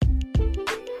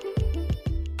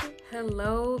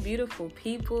Hello, beautiful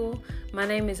people. My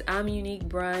name is Unique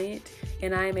Bryant,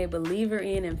 and I am a believer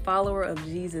in and follower of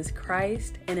Jesus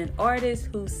Christ, and an artist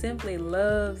who simply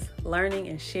loves learning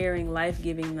and sharing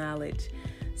life-giving knowledge.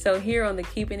 So here on the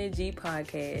Keeping It G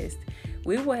podcast,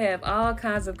 we will have all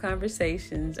kinds of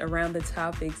conversations around the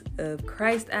topics of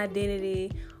Christ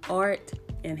identity, art,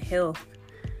 and health.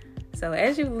 So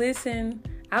as you listen,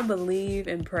 I believe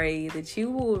and pray that you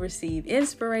will receive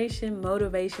inspiration,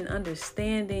 motivation,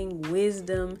 understanding,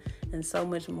 wisdom, and so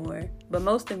much more. But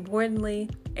most importantly,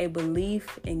 a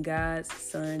belief in God's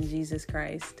Son, Jesus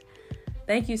Christ.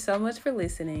 Thank you so much for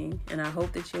listening, and I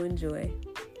hope that you enjoy.